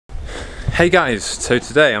Hey guys, so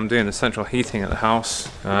today I'm doing the central heating at the house.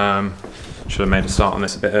 Should have made a start on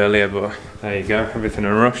this a bit earlier, but there you go, everything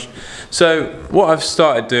in a rush. So what I've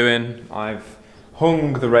started doing, I've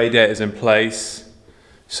hung the radiators in place.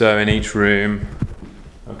 So in each room,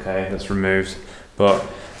 okay, that's removed. But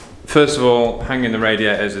first of all, hanging the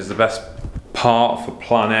radiators is the best part for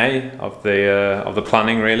plan A of the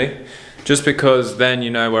planning really. Just because then you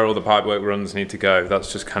know where all the pipework runs need to go.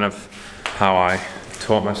 That's just kind of how I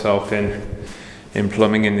taught myself in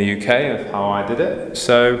plumbing in the UK, of how I did it.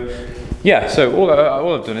 So yeah, so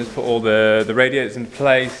all I've done is put all the radiators in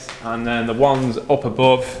place, and then the ones up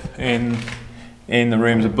above in the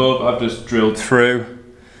rooms above I've just drilled through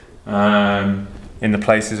in the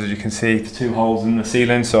places, as you can see, the 2 holes in the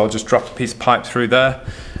ceiling. So I'll just drop a piece of pipe through there,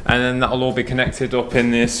 and then that'll all be connected up in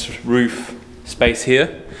this roof space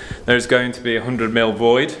here. There's going to be a 100mm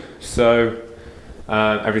void, so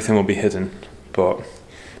everything will be hidden. But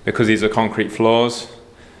because these are concrete floors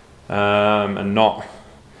and not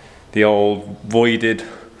the old voided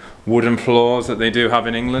wooden floors that they do have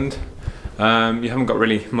in England, you haven't got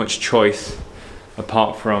really much choice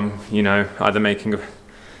apart from, you know, either making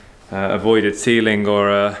a voided ceiling or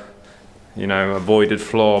a voided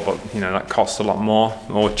floor, but you know that costs a lot more,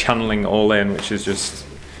 or channeling it all in, which is just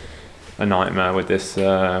a nightmare with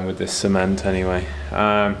this cement anyway,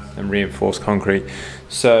 and reinforced concrete.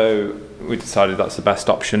 So we decided that's the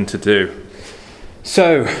best option to do.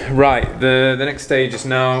 So right, the next stage is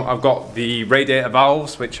now I've got the radiator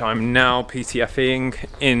valves, which I'm now PTFEing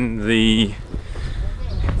in the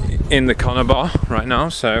corner bar right now.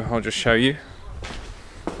 So I'll just show you.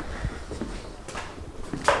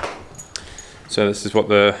 So this is what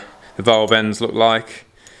the valve ends look like.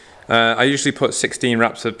 I usually put 16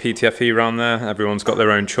 wraps of PTFE around there. Everyone's got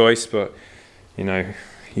their own choice, but you know,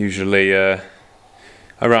 usually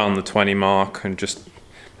around the 20 mark, and just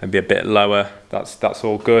maybe a bit lower. That's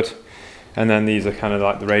all good. And then these are kind of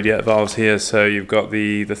like the radiator valves here. So you've got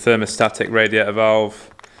the thermostatic radiator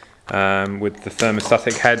valve with the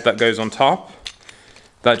thermostatic head that goes on top.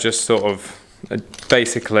 That just sort of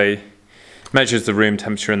basically measures the room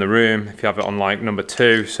temperature in the room. If you have it on like number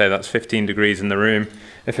 2, say that's 15 degrees in the room.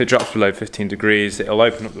 If it drops below 15 degrees, it'll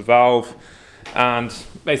open up the valve and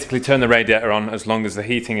basically turn the radiator on as long as the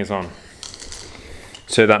heating is on.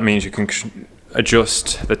 So that means you can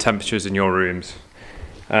adjust the temperatures in your rooms.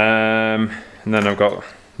 And then I've got,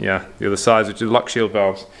 yeah, the other sides, which is lock shield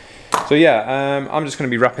valves. So yeah, I'm just going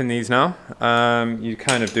to be wrapping these now. You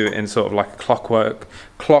kind of do it in sort of like a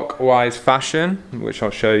clockwise fashion, which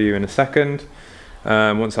I'll show you in a second.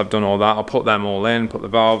 Once I've done all that, I'll put them all in, put the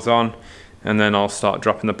valves on, and then I'll start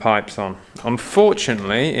dropping the pipes on.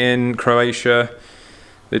 Unfortunately, in Croatia,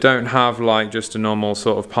 they don't have like just a normal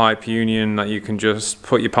sort of pipe union that you can just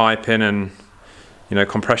put your pipe in and, you know,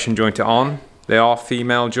 compression joint it on. They are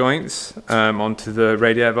female joints onto the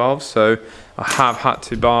radiator valves, so I have had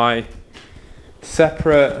to buy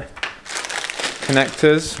separate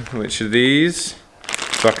connectors, which are these,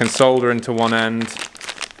 so I can solder into one end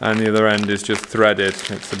and the other end is just threaded.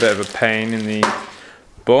 It's a bit of a pain in the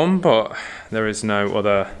bum, but there is no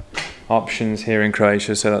other options here in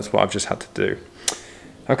Croatia, so that's what I've just had to do.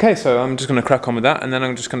 Okay, so I'm just going to crack on with that, and then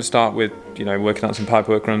I'm just going to start with, you know, working out some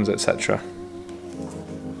pipework runs, etc.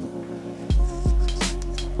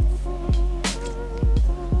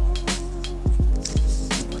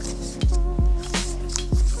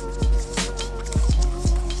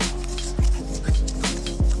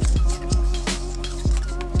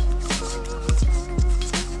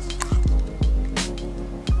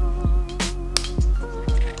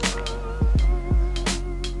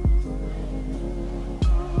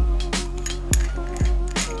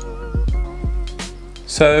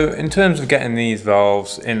 So in terms of getting these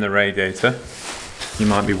valves in the radiator, you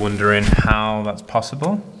might be wondering how that's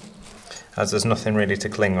possible, as there's nothing really to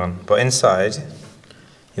cling on. But inside,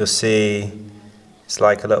 you'll see it's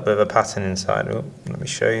like a little bit of a pattern inside. Oh, let me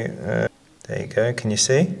show you. There you go, can you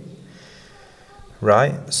see?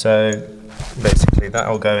 Right, so basically that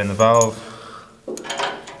will go in the valve.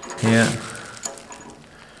 Yeah,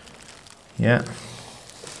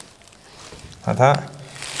 like that.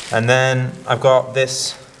 And then I've got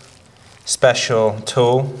this special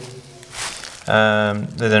tool.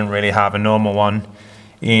 They don't really have a normal one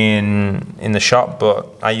in the shop, but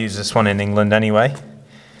I use this one in England anyway.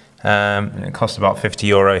 It costs about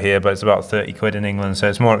 €50 here, but it's about 30 quid in England, so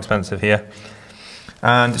it's more expensive here.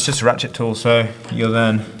 And it's just a ratchet tool, so you'll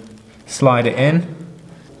then slide it in.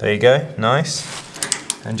 There you go, nice.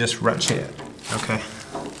 And just ratchet it. Okay.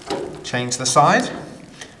 Change the side.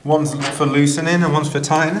 One's for loosening and one's for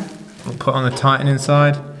tightening. We'll put on the tightening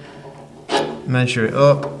side, measure it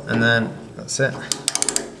up, and then That's it.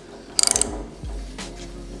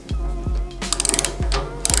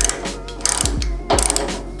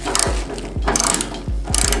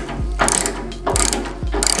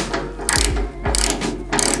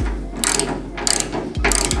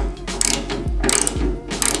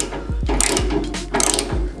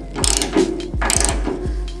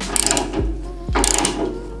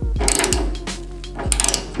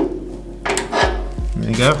 There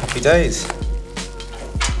you go, happy days.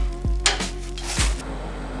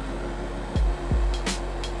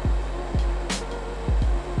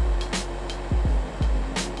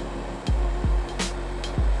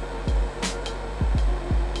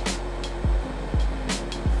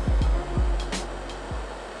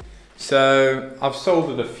 So I've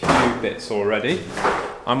soldered a few bits already.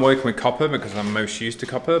 I'm working with copper because I'm most used to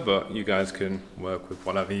copper, but you guys can work with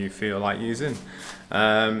whatever you feel like using.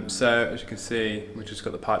 So as you can see, we've just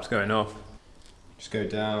got the pipes going off. Just go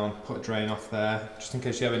down, put a drain off there. Just in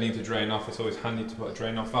case you ever need to drain off, it's always handy to put a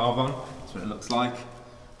drain off valve on. That's what it looks like.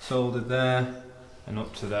 Soldered there and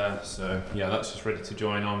up to there. So yeah, that's just ready to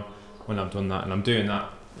join on when I've done that. And I'm doing that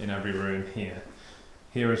in every room here.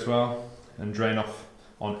 Here as well, and drain off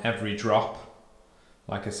on every drop.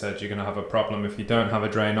 Like I said, you're going to have a problem if you don't have a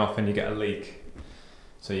drain off and you get a leak.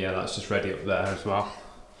 So yeah, that's just ready up there as well.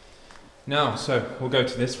 Now, so we'll go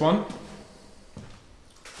to this one,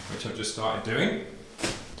 which I've just started doing.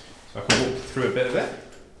 So I can walk you through a bit of it.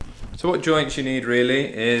 So what joints you need really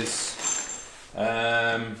is,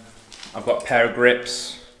 I've got a pair of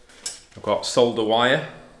grips, I've got solder wire,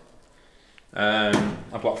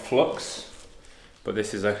 I've got flux, but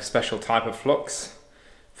this is a special type of flux.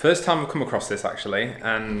 First time I've come across this actually,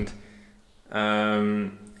 and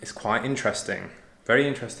it's quite interesting. Very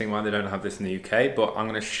interesting why they don't have this in the UK, but I'm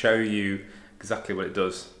going to show you exactly what it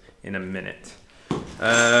does in a minute.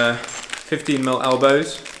 15mm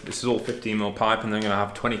elbows. This is all 15mm pipe, and they're going to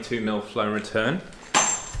have 22mm flow and return.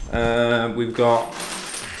 We've got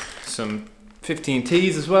some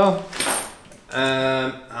 15Ts as well,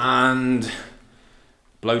 and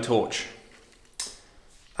blowtorch.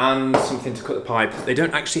 And something to cut the pipe. They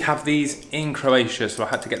don't actually have these in Croatia, so I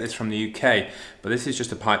had to get this from the UK. But this is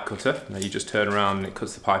just a pipe cutter. Now you just turn around and it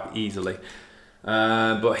cuts the pipe easily.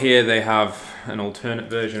 But here they have an alternate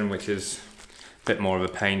version, which is a bit more of a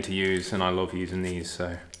pain to use, and I love using these.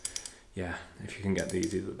 So yeah, if you can get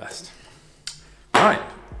these are the best. All right,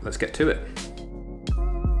 let's get to it.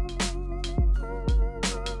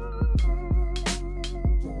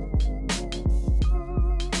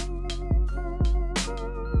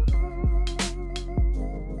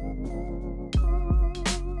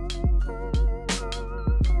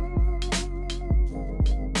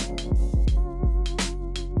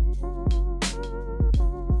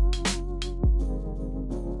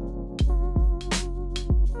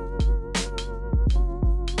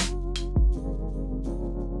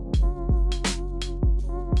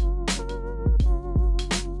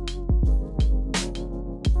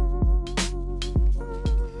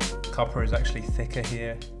 Copper is actually thicker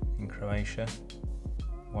here in Croatia,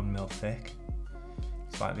 1mm thick.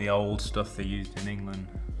 It's like the old stuff they used in England.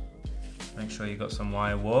 Make sure you've got some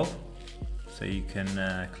wire wool so you can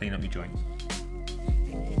clean up your joints.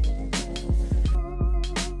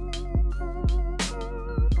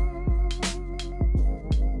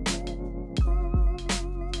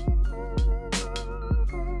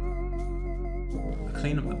 I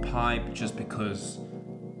clean up the pipe just because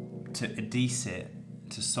to adhese it,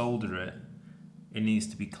 to solder it, it needs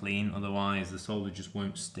to be clean, otherwise the solder just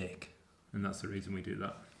won't stick, and that's the reason we do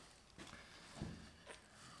that.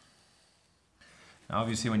 Now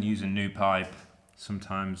obviously when you use a new pipe,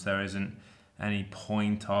 sometimes there isn't any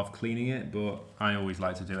point of cleaning it, but I always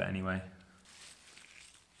like to do it anyway.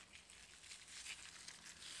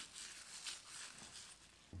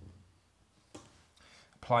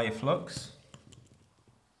 Apply your flux.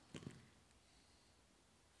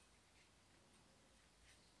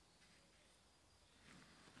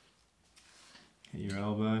 Hit your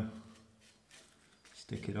elbow,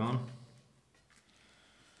 stick it on.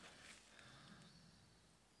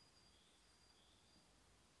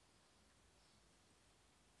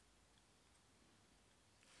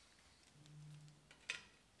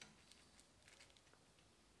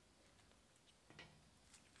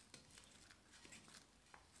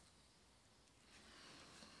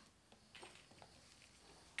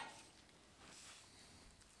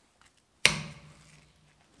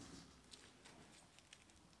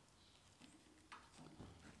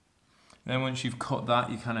 Then once you've cut that,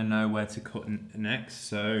 you kind of know where to cut next.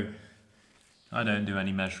 So I don't do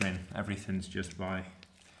any measuring. Everything's just by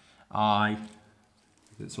eye.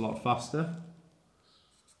 It's a lot faster.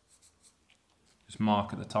 Just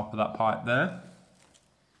mark at the top of that pipe there.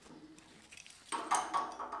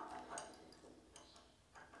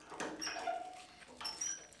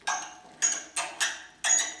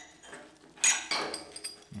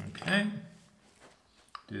 Okay,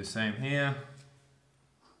 do the same here,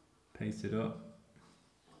 paste it up.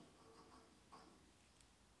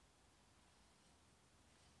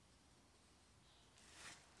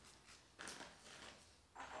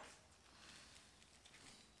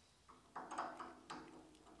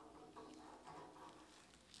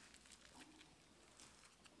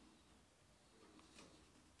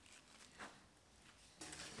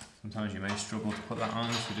 Sometimes you may struggle to put that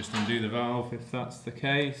on, so just undo the valve if that's the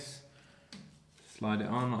case. Slide it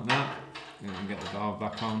on like that, and then get the valve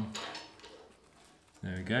back on.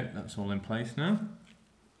 There we go, that's all in place now.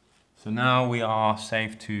 So now we are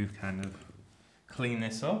safe to kind of clean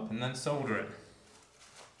this up and then solder it.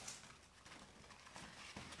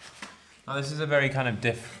 Now this is a very kind of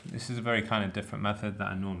different method that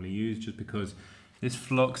I normally use, just because this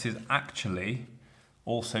flux is actually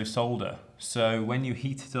also solder. So when you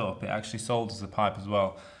heat it up, it actually solders the pipe as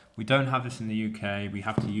well. We don't have this in the UK. We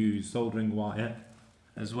have to use soldering wire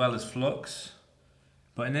as well as flux.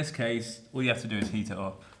 But in this case, all you have to do is heat it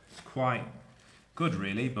up. It's quite good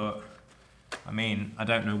really, but I mean, I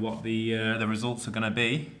don't know what the results are gonna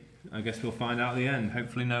be. I guess we'll find out at the end.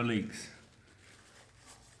 Hopefully no leaks.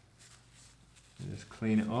 Just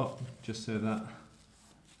clean it up just so that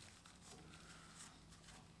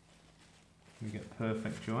we get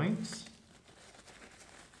perfect joints.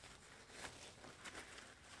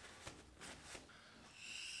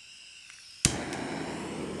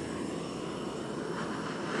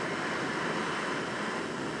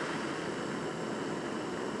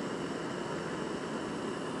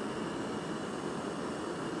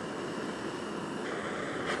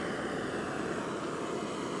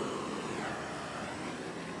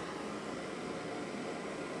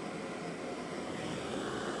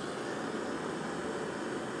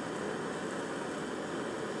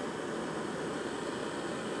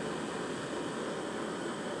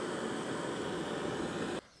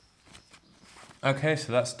 Okay,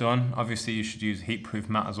 so that's done. Obviously you should use a heat-proof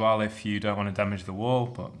mat as well if you don't want to damage the wall,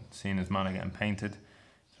 but seeing as mine are getting painted, it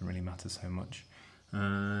doesn't really matter so much.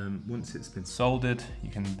 Once it's been soldered, you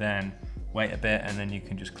can then wait a bit and then you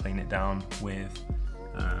can just clean it down with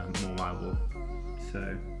more wire wool.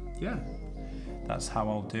 So yeah, that's how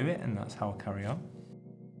I'll do it and that's how I'll carry on.